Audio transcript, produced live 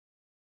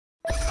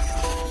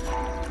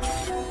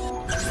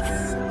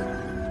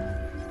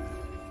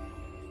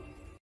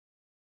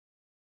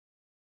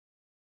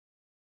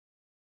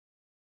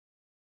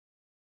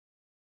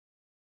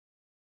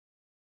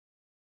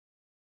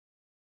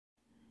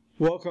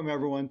Welcome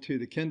everyone to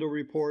the Kindle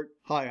Report.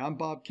 Hi, I'm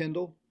Bob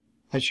Kindle.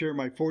 I share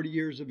my 40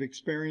 years of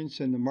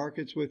experience in the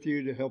markets with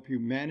you to help you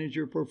manage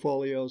your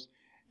portfolios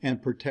and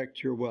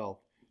protect your wealth.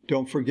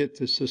 Don't forget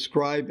to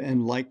subscribe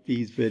and like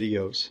these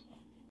videos.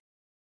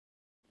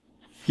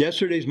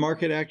 Yesterday's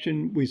market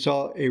action, we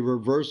saw a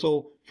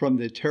reversal from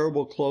the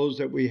terrible close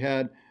that we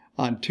had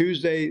on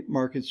Tuesday.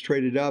 Markets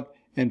traded up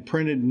and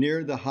printed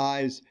near the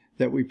highs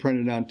that we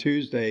printed on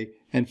Tuesday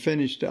and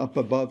finished up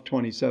above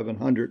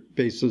 2,700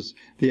 basis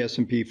the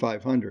S&P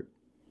 500.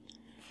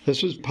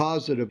 This was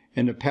positive,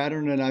 and the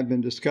pattern that I've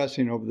been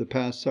discussing over the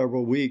past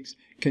several weeks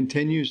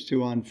continues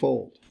to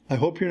unfold. I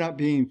hope you're not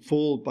being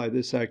fooled by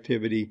this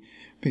activity,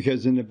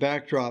 because in the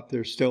backdrop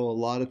there's still a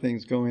lot of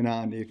things going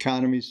on. The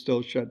economy's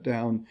still shut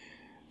down.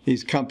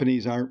 These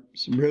companies aren't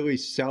really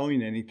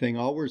selling anything.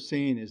 All we're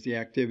seeing is the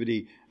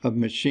activity of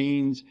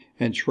machines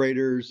and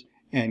traders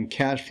and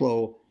cash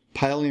flow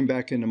piling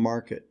back in the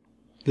market.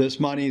 This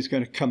money is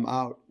going to come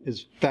out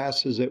as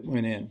fast as it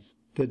went in.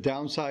 The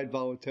downside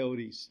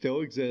volatility still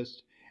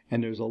exists,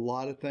 and there's a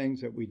lot of things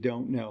that we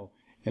don't know.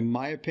 In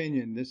my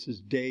opinion, this is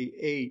day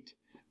 8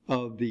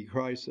 of the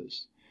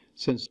crisis.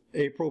 Since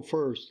April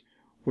 1st,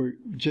 we're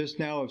just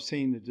now have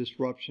seen the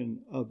disruption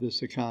of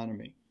this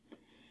economy.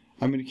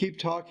 I'm going to keep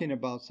talking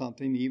about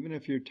something, even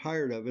if you're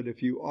tired of it.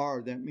 If you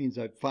are, that means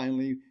I've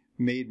finally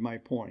made my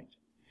point.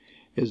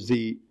 Is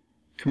the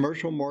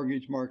commercial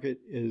mortgage market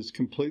is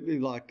completely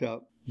locked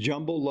up.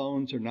 Jumbo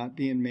loans are not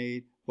being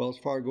made. Wells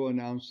Fargo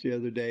announced the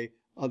other day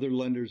other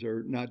lenders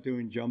are not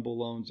doing jumbo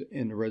loans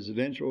in the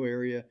residential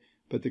area,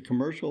 but the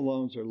commercial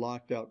loans are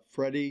locked out.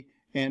 Freddie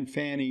and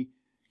Fannie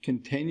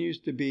continues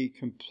to be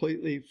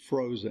completely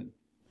frozen.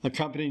 A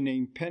company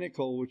named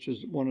Pinnacle, which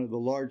is one of the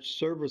large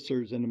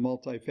servicers in the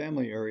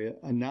multifamily area,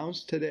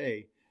 announced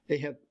today they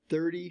have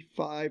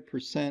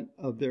 35%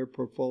 of their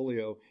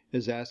portfolio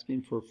is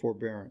asking for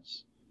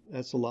forbearance.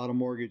 That's a lot of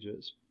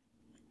mortgages.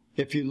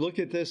 If you look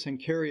at this and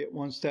carry it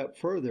one step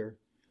further,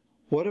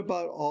 what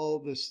about all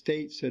the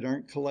states that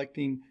aren't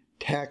collecting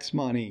tax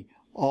money,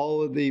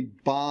 all of the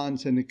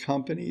bonds and the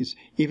companies,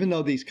 even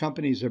though these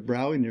companies have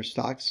rallied, their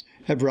stocks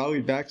have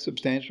rallied back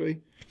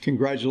substantially?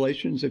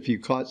 Congratulations if you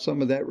caught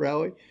some of that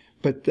rally,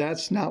 but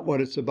that's not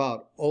what it's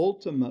about.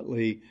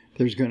 Ultimately,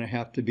 there's going to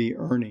have to be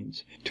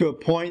earnings. To a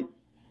point,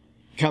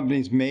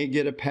 companies may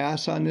get a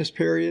pass on this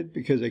period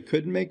because they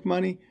couldn't make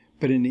money,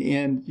 but in the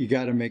end, you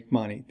got to make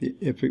money.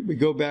 If we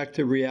go back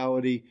to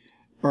reality,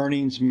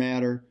 earnings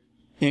matter,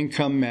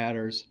 income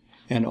matters,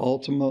 and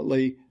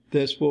ultimately,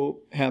 this will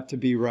have to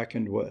be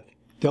reckoned with.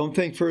 Don't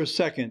think for a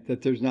second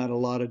that there's not a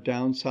lot of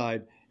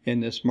downside in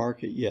this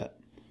market yet.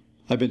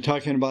 I've been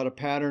talking about a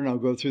pattern. I'll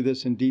go through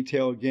this in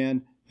detail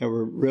again, that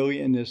we're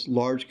really in this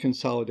large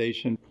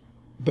consolidation.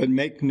 But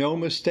make no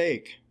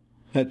mistake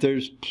that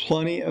there's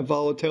plenty of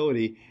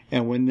volatility,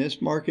 and when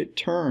this market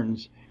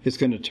turns, it's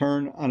going to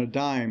turn on a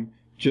dime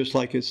just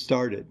like it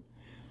started.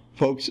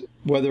 Folks,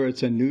 whether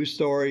it's a news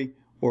story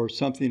or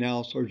something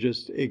else, or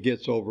just it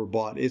gets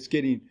overbought, it's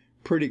getting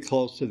pretty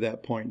close to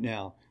that point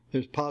now.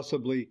 There's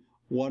possibly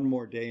one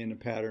more day in the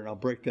pattern. I'll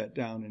break that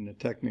down in the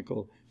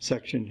technical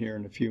section here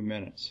in a few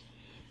minutes.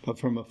 But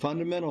from a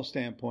fundamental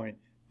standpoint,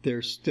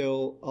 there's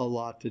still a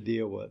lot to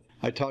deal with.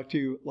 I talked to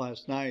you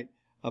last night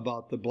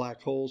about the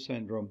black hole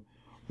syndrome,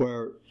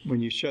 where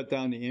when you shut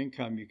down the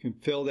income, you can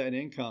fill that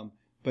income,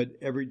 but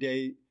every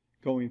day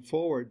going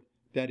forward,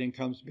 that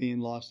income's being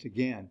lost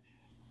again.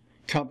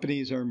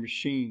 Companies are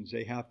machines.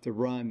 They have to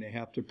run, they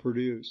have to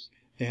produce,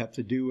 they have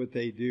to do what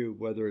they do,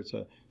 whether it's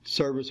a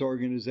service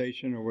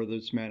organization or whether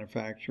it's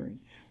manufacturing.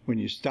 When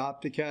you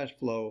stop the cash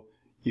flow,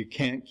 you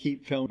can't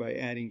keep filling by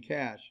adding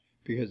cash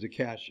because the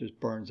cash just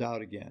burns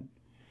out again.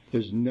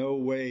 There's no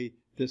way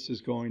this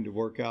is going to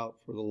work out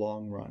for the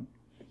long run.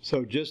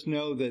 So just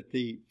know that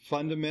the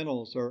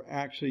fundamentals are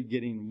actually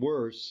getting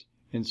worse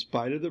in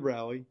spite of the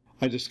rally.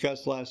 I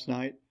discussed last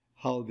night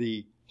how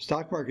the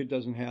stock market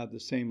doesn't have the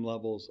same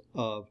levels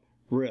of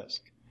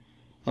risk.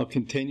 I'll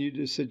continue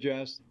to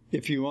suggest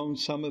if you own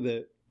some of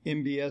the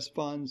MBS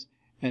funds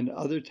and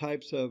other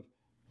types of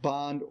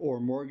bond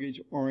or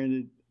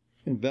mortgage-oriented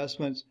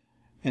investments,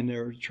 and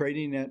they're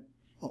trading at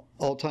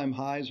all-time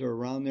highs or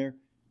around there,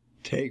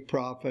 take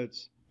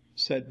profits,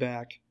 sit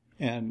back,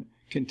 and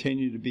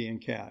continue to be in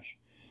cash.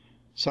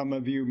 Some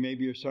of you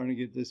maybe are starting to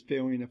get this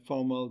feeling of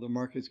FOMO, the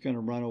market's going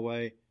to run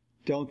away.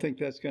 Don't think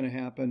that's going to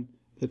happen.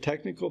 The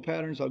technical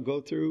patterns I'll go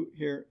through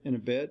here in a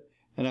bit,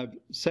 and I've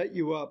set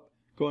you up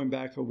going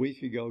back a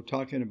week ago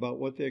talking about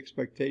what the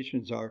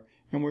expectations are,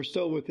 and we're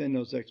still within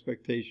those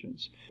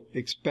expectations.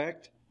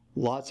 Expect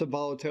lots of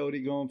volatility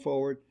going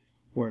forward.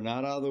 We're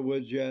not out of the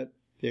woods yet.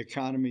 The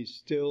economy's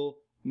still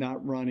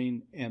not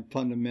running, and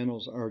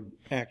fundamentals are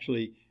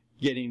actually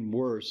getting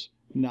worse,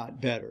 not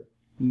better.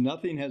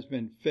 Nothing has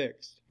been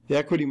fixed. The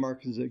equity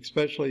markets,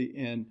 especially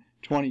in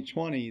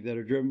 2020, that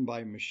are driven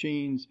by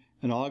machines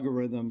and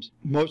algorithms,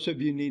 most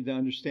of you need to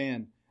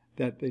understand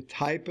that the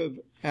type of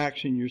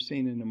action you're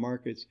seeing in the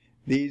markets,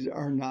 these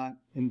are not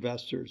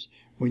investors.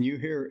 When you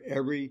hear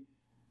every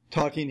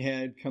talking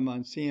head come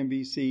on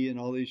CNBC and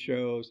all these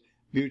shows,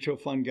 mutual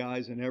fund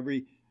guys, and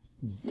every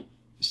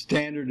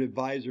standard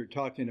advisor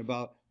talking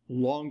about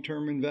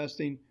long-term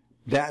investing.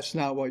 That's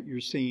not what you're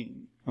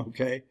seeing,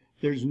 okay?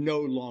 There's no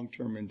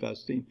long-term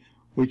investing.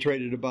 We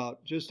traded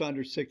about just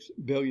under 6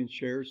 billion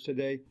shares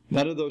today.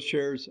 None of those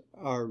shares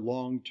are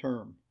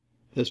long-term.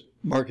 This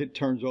market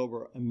turns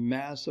over a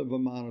massive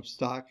amount of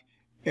stock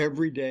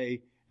every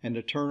day, and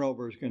the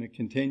turnover is going to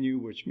continue,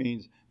 which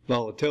means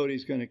volatility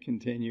is going to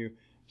continue.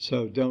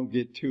 So don't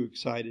get too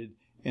excited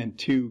and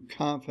too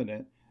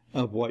confident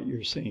of what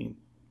you're seeing.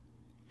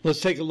 Let's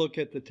take a look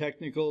at the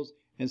technicals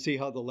and see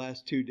how the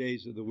last 2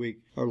 days of the week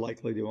are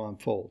likely to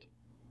unfold.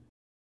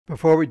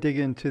 Before we dig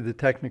into the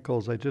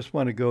technicals, I just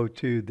want to go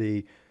to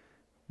the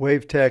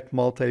WaveTech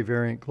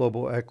multivariant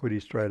global equity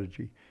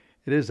strategy.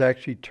 It has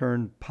actually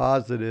turned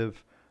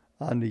positive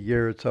on the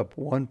year. It's up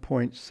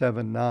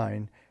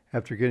 1.79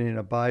 after getting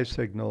a buy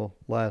signal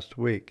last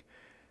week.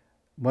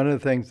 One of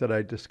the things that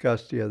I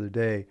discussed the other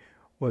day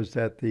was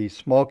that the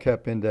small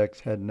cap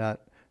index had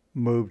not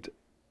moved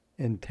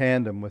in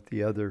tandem with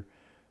the other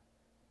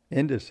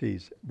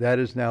indices. That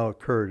has now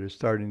occurred. Is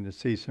starting to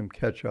see some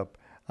catch up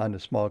on the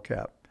small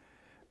cap.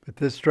 But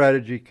this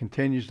strategy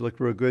continues to look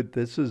real good.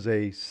 This is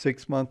a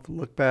 6-month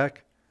look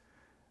back.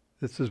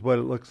 This is what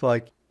it looks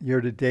like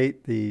year to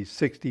date. The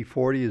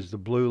 60-40 is the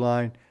blue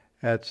line.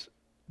 That's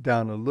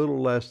down a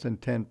little less than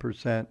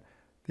 10%.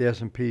 The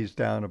S&P is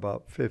down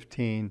about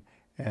 15,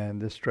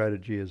 and this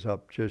strategy is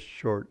up just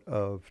short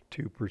of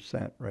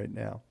 2% right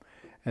now.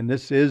 And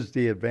this is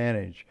the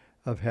advantage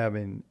of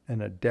having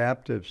an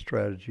adaptive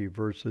strategy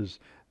versus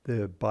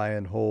the buy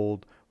and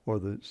hold or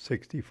the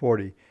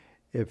 60-40.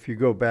 If you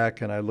go back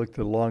and I looked at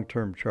the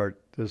long-term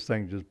chart, this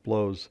thing just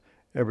blows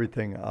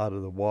everything out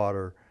of the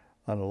water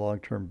on a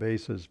long-term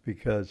basis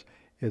because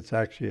it's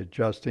actually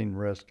adjusting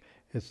risk.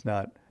 It's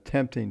not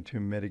attempting to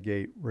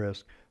mitigate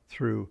risk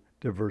through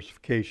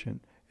diversification.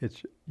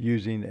 It's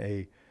using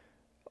a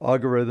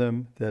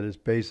algorithm that is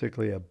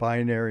basically a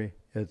binary.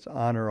 It's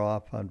on or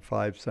off on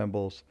 5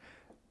 symbols.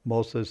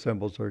 Most of the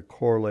symbols are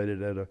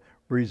correlated at a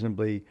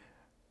reasonably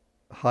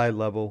high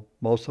level,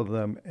 most of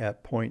them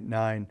at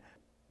 0.9.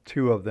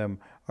 2 of them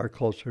are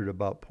closer to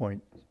about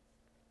point.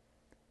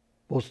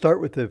 We'll start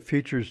with the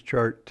futures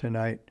chart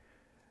tonight.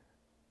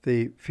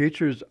 The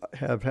futures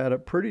have had a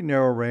pretty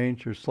narrow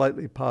range. They're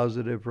slightly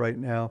positive right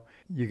now.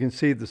 You can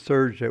see the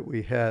surge that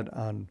we had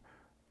on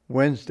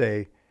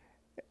Wednesday,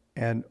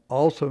 and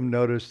also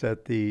notice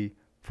that the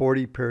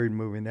 40 period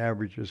moving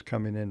average is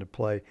coming into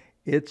play.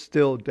 It's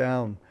still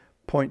down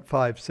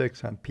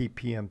 0.56 on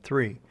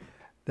ppm3.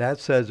 That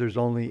says there's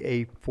only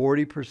a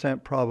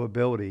 40%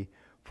 probability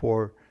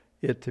for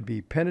it to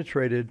be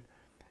penetrated,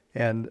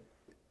 and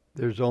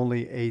there's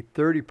only a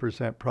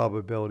 30%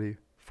 probability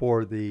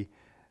for the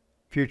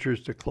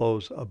futures to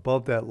close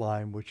above that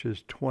line, which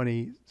is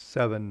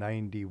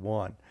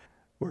 27.91.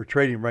 We're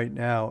trading right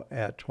now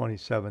at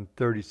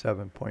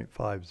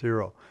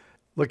 2737.50.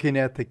 Looking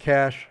at the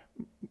cash,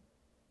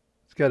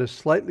 it's got a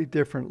slightly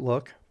different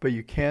look, but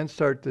you can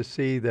start to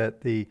see that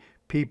the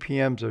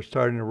ppms are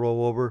starting to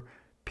roll over.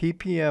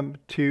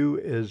 ppm2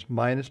 is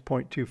minus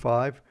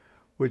 0.25,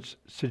 which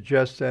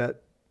suggests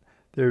that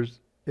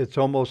it's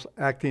almost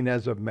acting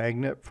as a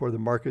magnet for the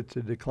market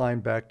to decline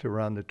back to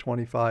around the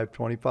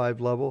 25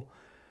 level.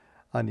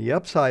 On the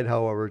upside,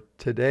 however,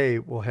 today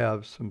we'll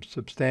have some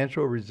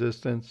substantial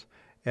resistance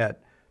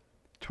at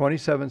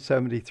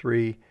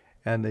 27.73,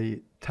 and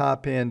the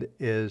top end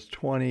is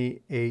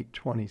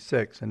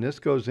 28.26. And this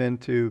goes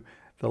into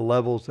the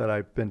levels that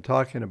I've been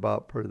talking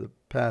about for the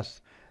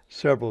past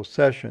several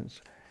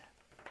sessions.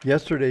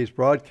 Yesterday's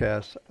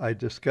broadcast, I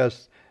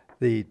discussed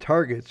the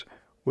targets,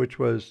 which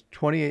was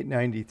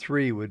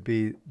 28.93 would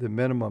be the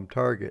minimum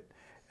target.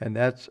 And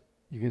that's,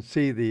 you can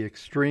see the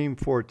extreme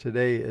for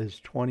today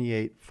is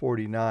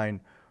 28.49.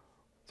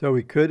 So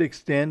we could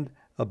extend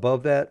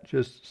above that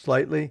just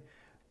slightly,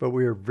 but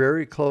we are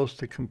very close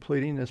to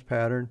completing this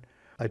pattern.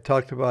 I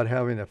talked about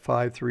having a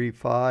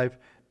 5-3-5.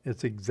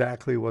 It's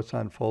exactly what's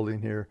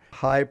unfolding here.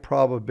 High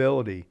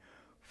probability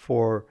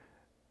for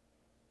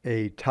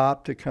a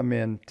top to come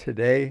in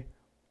today,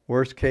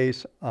 worst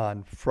case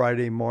on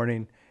Friday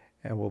morning,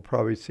 and we'll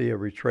probably see a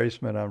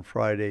retracement on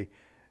Friday.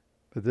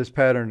 But this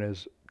pattern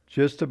is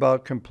just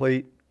about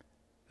complete.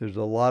 There's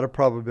a lot of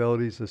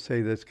probabilities to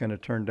say that's going to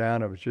turn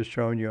down. I was just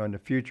showing you on the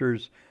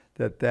futures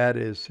that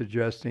is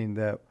suggesting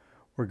that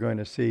we're going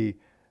to see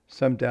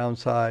some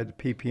downside.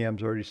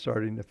 PPM's already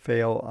starting to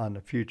fail on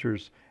the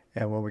futures,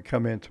 and when we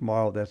come in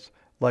tomorrow, that's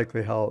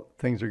likely how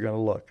things are going to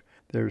look.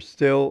 There's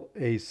still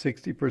a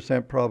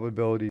 60%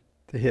 probability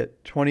to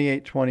hit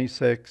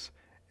 28.26,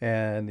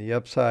 and the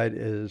upside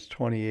is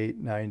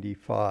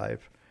 28.95.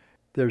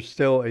 There's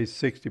still a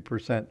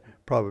 60%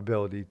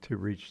 probability to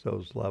reach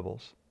those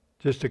levels.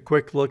 Just a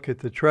quick look at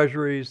the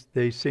treasuries.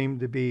 They seem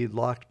to be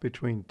locked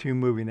between 2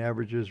 moving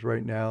averages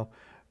right now,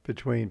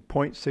 between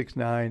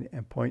 0.69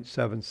 and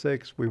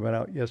 0.76. We went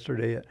out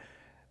yesterday at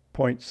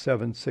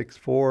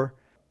 0.764.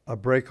 A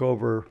break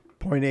over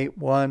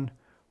 0.81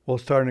 will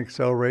start an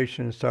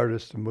acceleration and start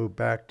us to move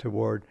back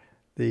toward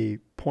the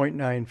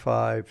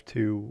 0.95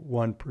 to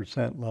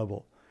 1%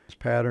 level. This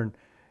pattern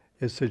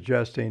is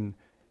suggesting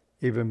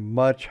even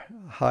much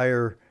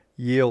higher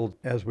yield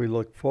as we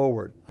look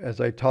forward. As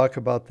I talk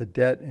about the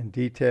debt in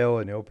detail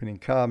in the opening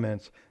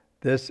comments,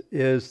 this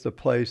is the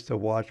place to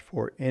watch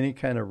for any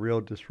kind of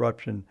real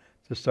disruption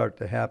to start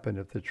to happen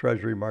if the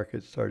Treasury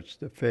market starts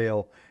to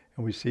fail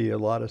and we see a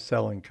lot of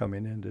selling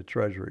coming into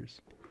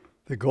Treasuries.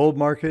 The gold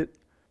market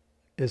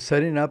is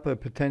setting up a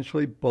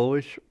potentially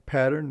bullish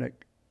pattern that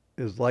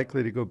is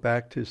likely to go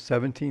back to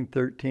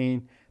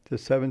 1713 to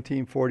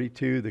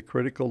 1742. The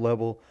critical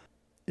level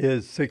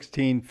is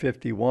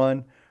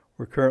 1651.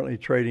 We're currently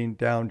trading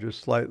down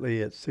just slightly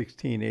at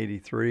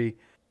 1683.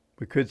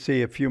 We could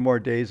see a few more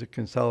days of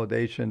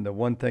consolidation. The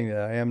one thing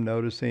that I am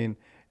noticing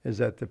is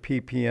that the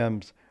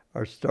PPMs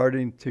are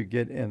starting to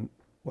get in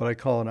what I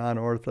call an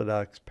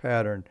unorthodox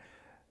pattern.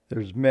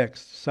 There's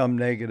mixed, some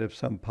negative,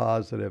 some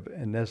positive,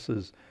 and this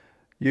is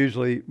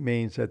usually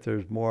means that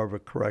there's more of a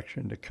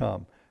correction to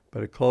come.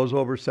 But at close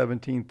over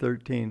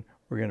 1713,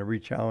 we're going to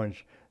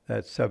re-challenge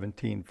that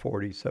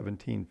 1740,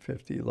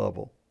 1750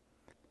 level.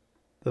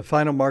 The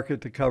final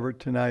market to cover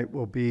tonight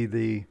will be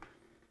the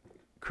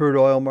crude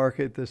oil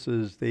market. This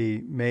is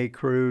the May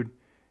crude.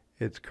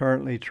 It's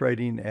currently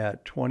trading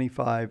at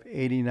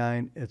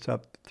 $25.89. It's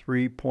up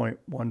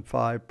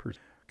 3.15%.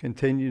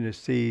 Continue to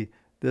see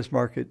this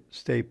market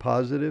stay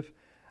positive.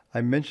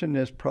 I mentioned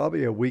this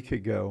probably a week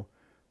ago,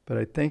 but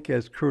I think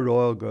as crude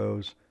oil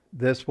goes,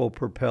 this will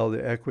propel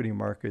the equity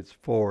markets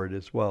forward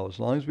as well. As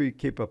long as we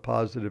keep a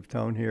positive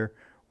tone here,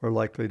 we're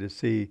likely to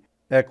see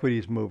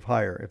equities move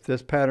higher. If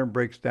this pattern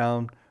breaks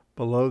down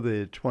below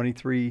the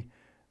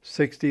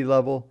 2360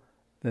 level,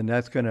 then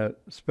that's going to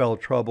spell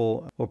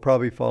trouble. We'll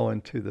probably fall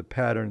into the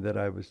pattern that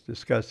I was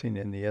discussing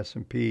in the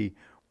S&P.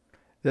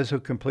 This will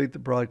complete the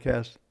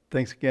broadcast.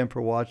 Thanks again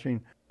for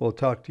watching. We'll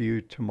talk to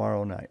you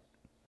tomorrow night.